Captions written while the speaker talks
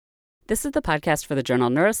This is the podcast for the journal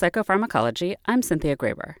Neuropsychopharmacology. I'm Cynthia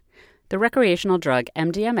Graber. The recreational drug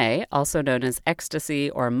MDMA, also known as ecstasy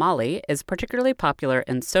or Molly, is particularly popular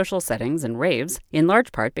in social settings and raves, in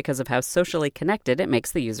large part because of how socially connected it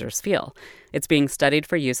makes the users feel. It's being studied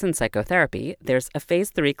for use in psychotherapy. There's a phase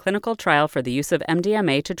 3 clinical trial for the use of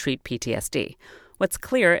MDMA to treat PTSD. What's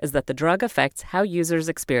clear is that the drug affects how users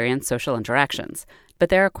experience social interactions. But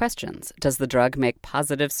there are questions. Does the drug make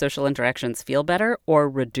positive social interactions feel better or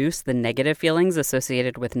reduce the negative feelings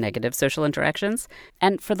associated with negative social interactions?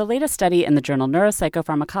 And for the latest study in the journal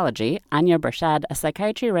Neuropsychopharmacology, Anya Bershad, a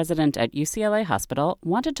psychiatry resident at UCLA Hospital,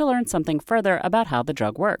 wanted to learn something further about how the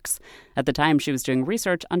drug works. At the time, she was doing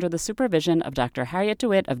research under the supervision of Dr. Harriet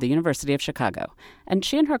DeWitt of the University of Chicago. And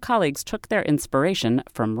she and her colleagues took their inspiration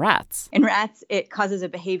from rats. In rats, it causes a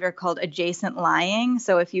behavior called adjacent lying.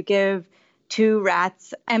 So if you give two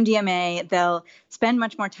rats MDMA, they'll spend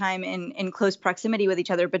much more time in close proximity with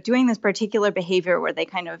each other, but doing this particular behavior where they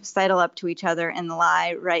kind of sidle up to each other and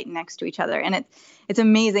lie right next to each other. And it's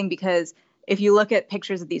amazing because if you look at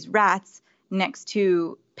pictures of these rats next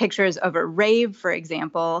to pictures of a rave, for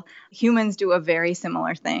example, humans do a very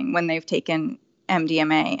similar thing when they've taken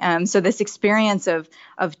MDMA. So this experience of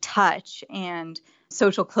touch and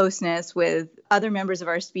social closeness with other members of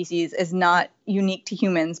our species is not unique to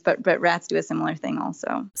humans, but rats do a similar thing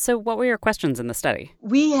also. So what were your questions in the study?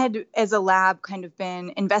 We had, as a lab, kind of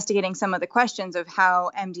been investigating some of the questions of how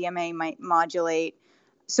MDMA might modulate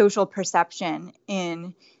social perception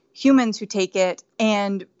in humans who take it.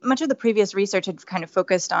 And much of the previous research had kind of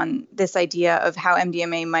focused on this idea of how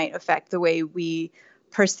MDMA might affect the way we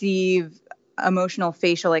perceive emotional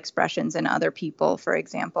facial expressions in other people, for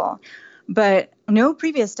example. But no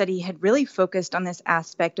previous study had really focused on this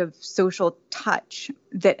aspect of social touch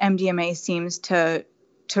that MDMA seems to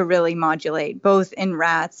really modulate, both in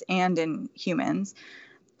rats and in humans.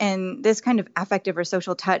 And this kind of affective or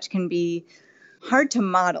social touch can be hard to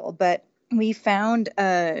model, but we found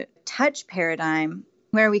a touch paradigm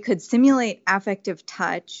where we could simulate affective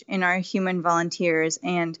touch in our human volunteers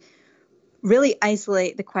and really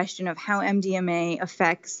isolate the question of how MDMA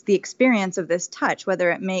affects the experience of this touch, whether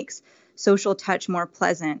it makes social touch more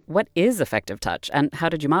pleasant. What is affective touch, and how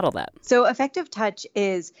did you model that? So affective touch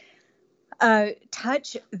is a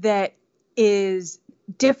touch that is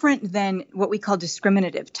different than what we call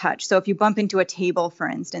discriminative touch. So if you bump into a table, for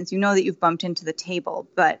instance, you know that you've bumped into the table,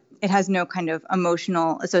 but it has no kind of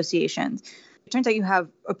emotional associations. It turns out you have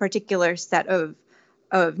a particular set of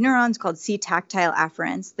neurons called C-tactile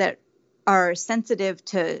afferents that are sensitive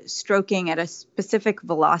to stroking at a specific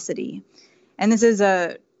velocity. And this is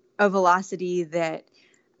a velocity that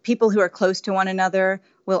people who are close to one another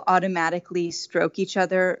will automatically stroke each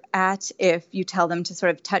other at if you tell them to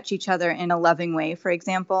sort of touch each other in a loving way, for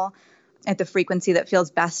example, at the frequency that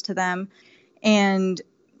feels best to them. And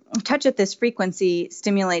touch at this frequency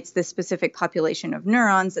stimulates this specific population of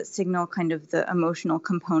neurons that signal kind of the emotional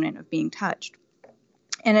component of being touched.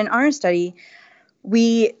 And in our study,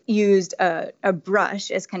 we used a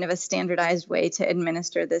brush as kind of a standardized way to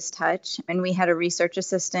administer this touch. And we had a research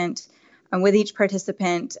assistant with each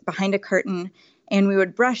participant behind a curtain, and we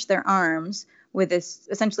would brush their arms with this,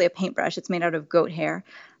 essentially a paintbrush. It's made out of goat hair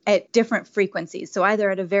at different frequencies. So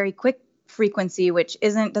either at a very quick frequency, which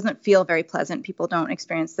doesn't feel very pleasant. People don't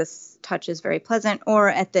experience this touch as very pleasant, or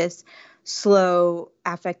at this slow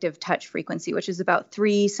affective touch frequency, which is about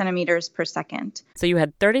 3 centimeters per second. So you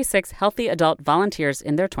had 36 healthy adult volunteers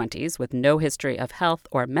in their 20s with no history of health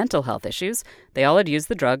or mental health issues. They all had used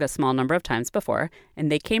the drug a small number of times before,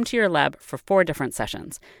 and they came to your lab for 4 different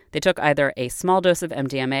sessions. They took either a small dose of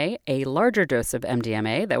MDMA, a larger dose of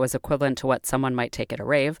MDMA that was equivalent to what someone might take at a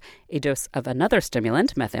rave, a dose of another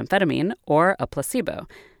stimulant, methamphetamine, or a placebo.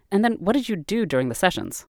 And then what did you do during the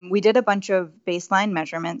sessions? We did a bunch of baseline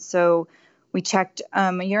measurements. So we checked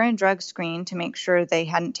a urine drug screen to make sure they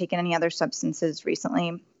hadn't taken any other substances recently.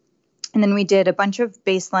 And then we did a bunch of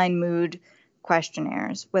baseline mood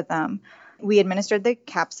questionnaires with them. We administered the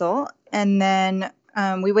capsule, and then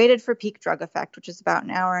we waited for peak drug effect, which is about an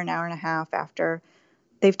hour and a half after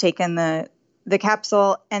they've taken the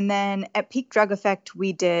capsule. And then at peak drug effect,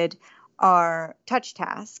 we did our touch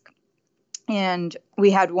task. And we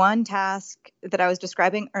had one task that I was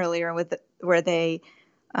describing earlier where they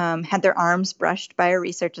had their arms brushed by a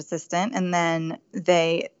research assistant, and then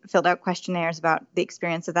they filled out questionnaires about the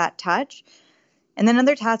experience of that touch. And then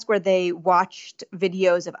another task where they watched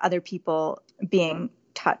videos of other people being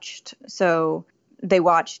touched. So they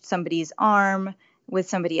watched somebody's arm with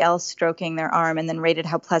somebody else stroking their arm and then rated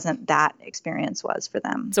how pleasant that experience was for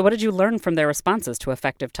them. So what did you learn from their responses to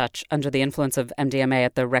affective touch under the influence of MDMA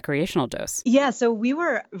at the recreational dose? Yeah, so we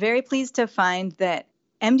were very pleased to find that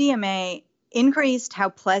MDMA increased how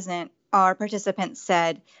pleasant our participants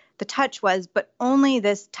said the touch was, but only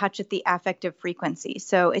this touch at the affective frequency.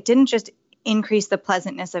 So it didn't just increase the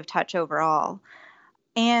pleasantness of touch overall.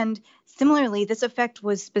 And similarly, this effect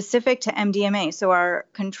was specific to MDMA. So our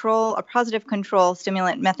positive control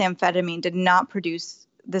stimulant, methamphetamine, did not produce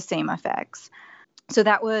the same effects. So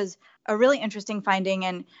that was a really interesting finding.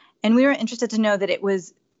 And we were interested to know that it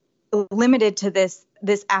was limited to this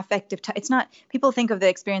affective touch. It's not, people think of the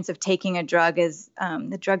experience of taking a drug as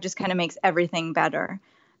the drug just kind of makes everything better.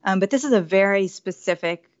 But this is a very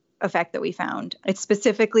specific effect that we found. It's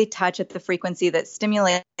specifically touch at the frequency that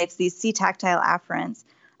stimulates these C-tactile afferents,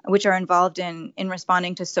 which are involved in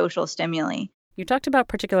responding to social stimuli. You talked about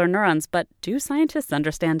particular neurons, but do scientists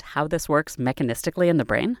understand how this works mechanistically in the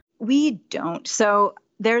brain? We don't. So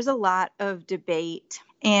there's a lot of debate,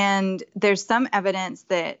 and there's some evidence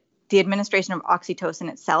that the administration of oxytocin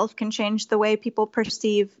itself can change the way people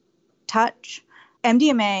perceive touch.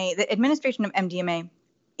 The administration of MDMA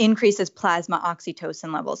increases plasma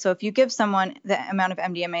oxytocin levels. So if you give someone the amount of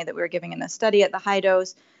MDMA that we were giving in the study at the high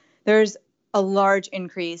dose, there's a large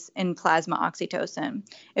increase in plasma oxytocin.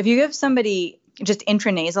 If you give somebody just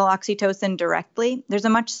intranasal oxytocin directly, there's a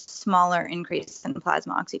much smaller increase in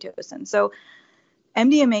plasma oxytocin. So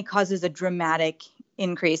MDMA causes a dramatic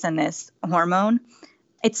increase in this hormone.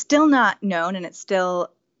 It's still not known, and it's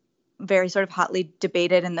still very sort of hotly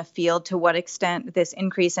debated in the field to what extent this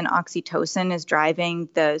increase in oxytocin is driving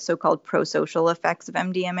the so-called prosocial effects of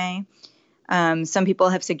MDMA. Some people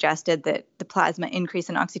have suggested that the plasma increase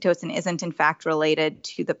in oxytocin isn't in fact related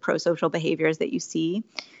to the prosocial behaviors that you see.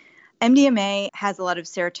 MDMA has a lot of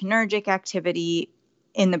serotonergic activity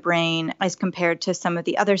in the brain as compared to some of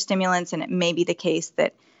the other stimulants, and it may be the case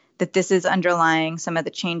that this is underlying some of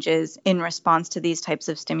the changes in response to these types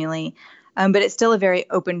of stimuli. But it's still a very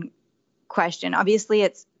open question. Obviously,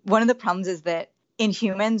 it's one of the problems is that in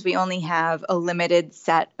humans, we only have a limited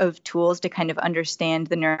set of tools to kind of understand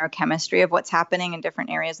the neurochemistry of what's happening in different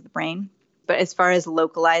areas of the brain. But as far as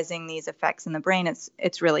localizing these effects in the brain,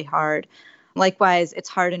 it's really hard. Likewise, it's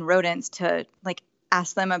hard in rodents to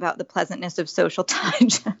ask them about the pleasantness of social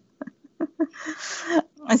touch.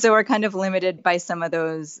 And so we're kind of limited by some of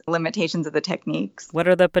those limitations of the techniques. What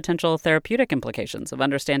are the potential therapeutic implications of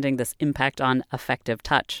understanding this impact on affective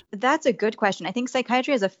touch? That's a good question. I think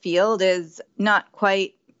psychiatry as a field is not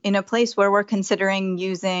quite in a place where we're considering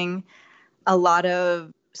using a lot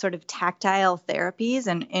of sort of tactile therapies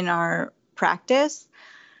in our practice.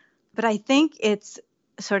 But I think it's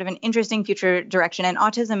sort of an interesting future direction. And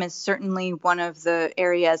autism is certainly one of the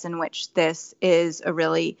areas in which this is a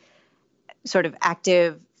really sort of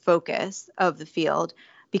active focus of the field,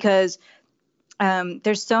 because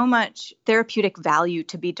there's so much therapeutic value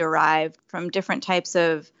to be derived from different types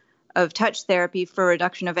of touch therapy for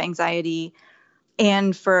reduction of anxiety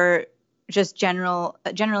and for just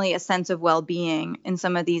generally a sense of well-being in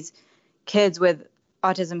some of these kids with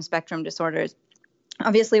autism spectrum disorders.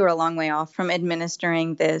 Obviously, we're a long way off from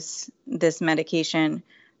administering this medication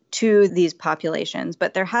to these populations,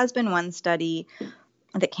 but there has been one study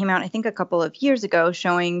that came out, I think, a couple of years ago,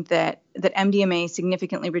 showing that MDMA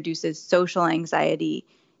significantly reduces social anxiety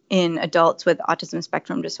in adults with autism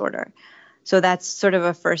spectrum disorder. So that's sort of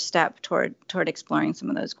a first step toward exploring some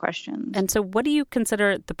of those questions. And so what do you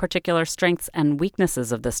consider the particular strengths and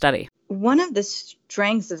weaknesses of the study? One of the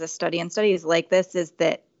strengths of the study, and studies like this, is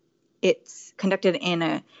that it's conducted in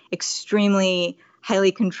an extremely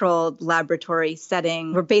highly controlled laboratory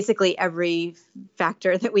setting where basically every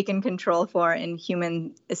factor that we can control for in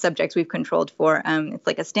human subjects we've controlled for. It's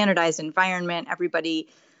like a standardized environment. Everybody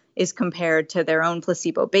is compared to their own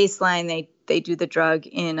placebo baseline. They do the drug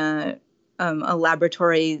in a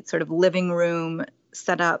laboratory sort of living room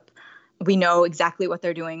setup. We know exactly what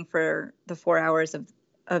they're doing for the 4 hours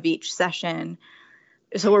of each session.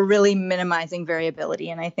 So we're really minimizing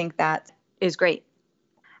variability, and I think that is great.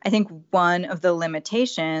 I think one of the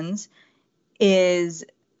limitations is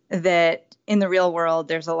that in the real world,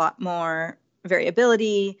 there's a lot more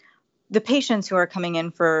variability. The patients who are coming in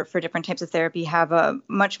for different types of therapy have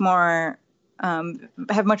much more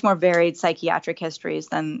varied psychiatric histories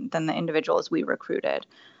than the individuals we recruited.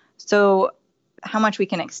 So how much we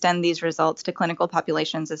can extend these results to clinical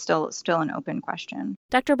populations is still an open question.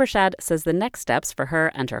 Dr. Bershad says the next steps for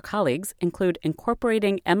her and her colleagues include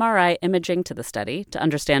incorporating MRI imaging to the study to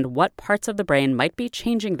understand what parts of the brain might be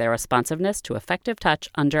changing their responsiveness to affective touch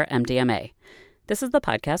under MDMA. This is the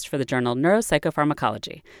podcast for the journal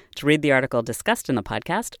Neuropsychopharmacology. To read the article discussed in the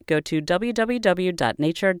podcast, go to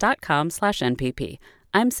www.nature.com/NPP.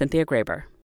 I'm Cynthia Graber.